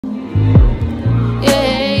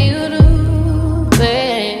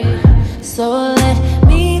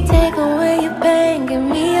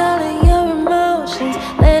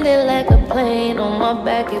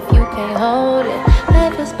can't hold it.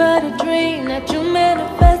 Life is but a dream that you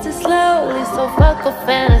manifested slowly. So fuck a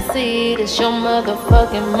fantasy, this your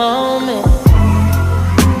motherfucking moment.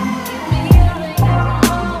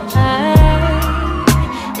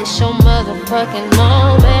 It's your motherfucking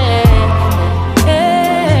moment.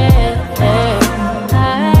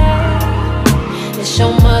 It's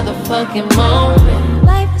your motherfucking moment.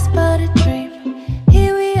 Life is but a dream.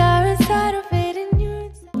 Here we are inside of it, and you're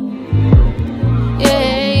inside.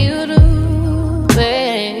 Yeah, you do,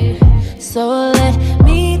 babe. So let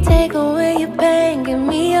me take away your pain, give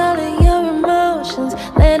me all of your emotions.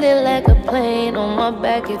 Land it like a plane on my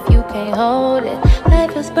back if you can't hold it.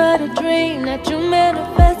 Life is but a dream that you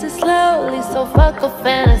manifested slowly. So fuck a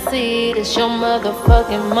fantasy, this your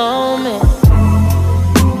motherfucking moment.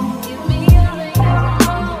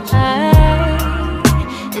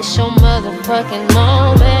 It's your motherfucking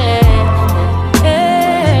moment.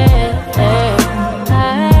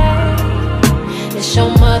 It's your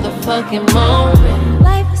motherfucking moment.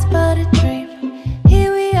 Life is but a dream.